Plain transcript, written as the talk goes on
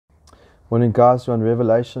Morning, guys. We're on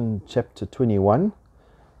Revelation chapter 21,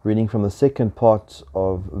 reading from the second part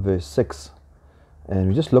of verse 6. And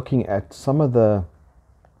we're just looking at some of the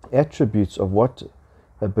attributes of what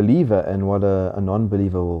a believer and what a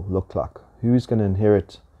non-believer will look like. Who's going to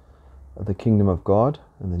inherit the kingdom of God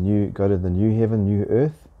and go to the new heaven, new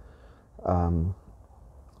earth,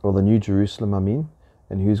 or the new Jerusalem,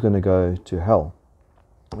 and who's going to go to hell.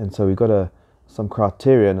 And so we've got some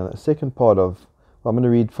criteria. And the second part of, I'm going to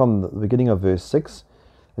read from the beginning of verse 6.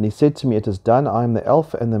 And he said to me, "It is done. I am the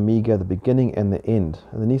Alpha and the Omega, the beginning and the end."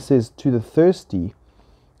 And then he says, "To the thirsty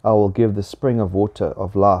I will give the spring of water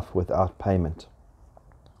of life without payment."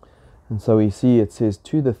 And so we see it says,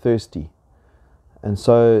 "To the thirsty." And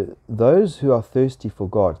so those who are thirsty for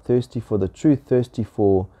God, thirsty for the truth, thirsty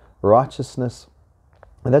for righteousness,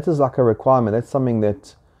 and that is like a requirement. That's something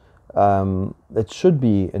that should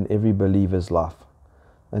be in every believer's life.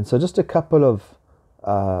 And so just a couple of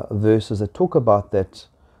verses that talk about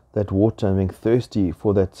that water and being thirsty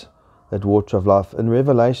for that water of life. In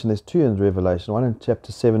Revelation, there's two in Revelation. One in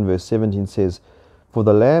chapter 7, verse 17 says, "For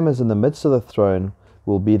the Lamb is in the midst of the throne,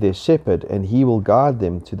 will be their shepherd, and he will guide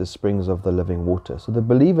them to the springs of the living water." So the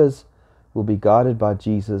believers will be guided by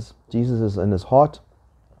Jesus. Jesus is in his heart,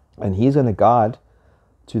 and he's going to guide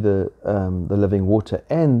to the living water,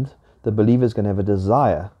 and the believer is going to have a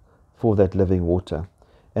desire for that living water.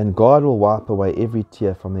 And God will wipe away every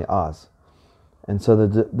tear from their eyes. And so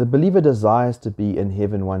the believer desires to be in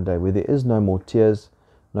heaven one day where there is no more tears,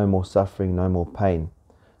 no more suffering, no more pain.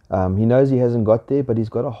 He knows he hasn't got there, but he's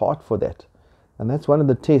got a heart for that. And that's one of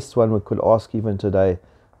the tests one could ask even today,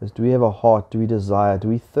 is do we have a heart, do we desire, do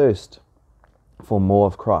we thirst for more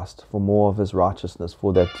of Christ, for more of his righteousness,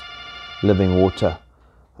 for that living water?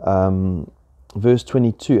 Verse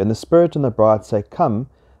 22, "And the Spirit and the bride say, 'Come,'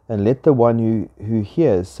 and let the one who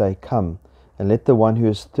hears say, 'Come,' and let the one who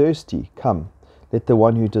is thirsty come. Let the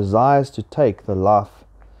one who desires to take the life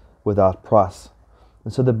without price."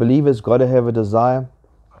 And so the believer's got to have a desire,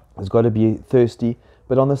 has got to be thirsty.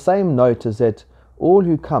 But on the same note is that all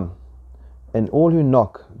who come and all who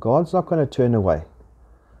knock, God's not going to turn away.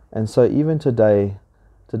 And so even today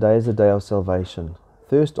is the day of salvation.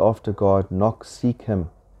 Thirst after God, knock, seek him,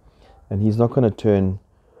 and he's not going to turn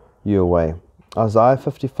you away. Isaiah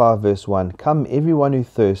 55 verse 1, "Come everyone who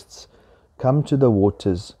thirsts, come to the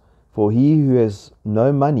waters, for he who has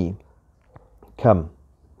no money, come,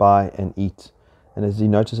 buy and eat." And as you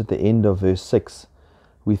notice at the end of verse 6,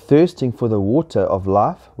 we're thirsting for the water of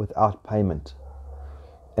life without payment.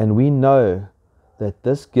 And we know that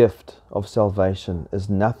this gift of salvation is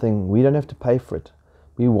nothing, we don't have to pay for it.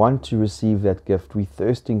 We want to receive that gift. We're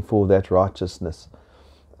thirsting for that righteousness.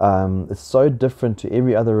 It's so different to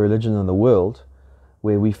every other religion in the world,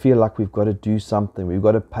 where we feel like we've got to do something, we've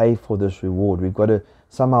got to pay for this reward, we've got to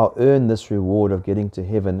somehow earn this reward of getting to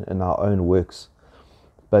heaven in our own works.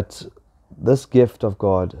 But this gift of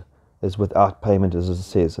God is without payment, as it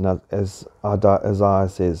says, and as Isaiah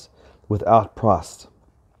says, without price.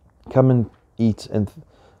 Come and eat, and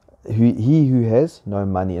he who has no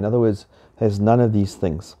money, in other words, has none of these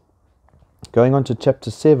things. Going on to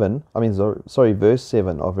verse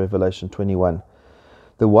 7 of Revelation 21.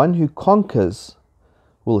 "The one who conquers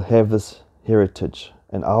will have this heritage,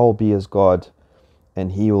 and I will be his God,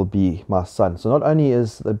 and he will be my son." So not only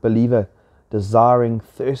is the believer desiring,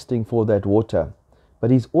 thirsting for that water,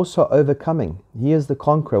 but he's also overcoming. He is the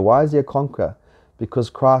conqueror. Why is he a conqueror? Because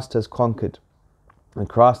Christ has conquered, and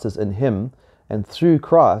Christ is in him, and through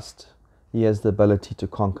Christ he has the ability to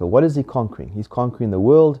conquer. What is he conquering? He's conquering the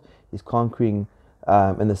world. He's conquering,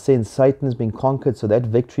 in the sense, Satan has been conquered, so that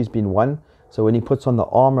victory's been won. So when he puts on the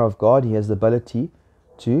armor of God, he has the ability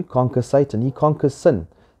to conquer Satan. He conquers sin.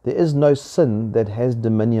 There is no sin that has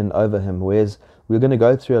dominion over him. Whereas we're going to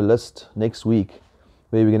go through a list next week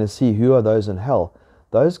where we're going to see who are those in hell.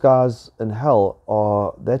 Those guys in hell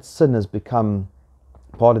that sin has become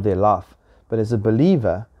part of their life. But as a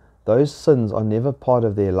believer, those sins are never part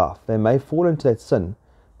of their life. They may fall into that sin,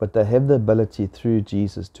 but they have the ability through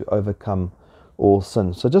Jesus to overcome all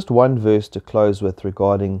sin. So just one verse to close with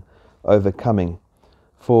regarding overcoming.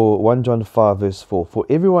 For 1 John 5 verse 4, "For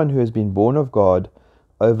everyone who has been born of God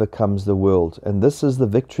overcomes the world. And this is the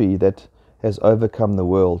victory that has overcome the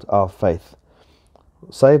world, our faith."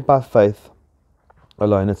 Saved by faith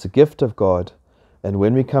alone. It's a gift of God. And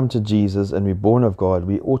when we come to Jesus and we're born of God,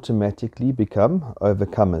 we automatically become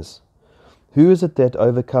overcomers. Who is it that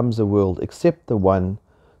overcomes the world except the one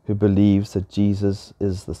who believes that Jesus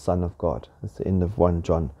is the Son of God? That's the end of 1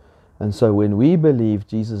 John. And so when we believe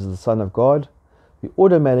Jesus is the Son of God, we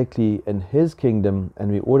automatically in his kingdom,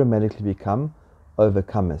 and we automatically become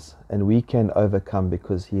overcomers, and we can overcome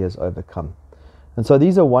because he has overcome. And so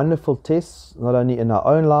these are wonderful tests, not only in our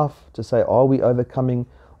own life to say, are we overcoming,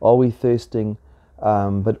 are we thirsting,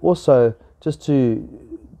 but also just to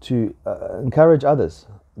encourage others.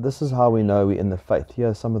 This is how we know we're in the faith. Here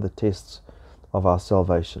are some of the tests of our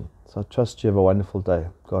salvation. So I trust you have a wonderful day.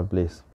 God bless.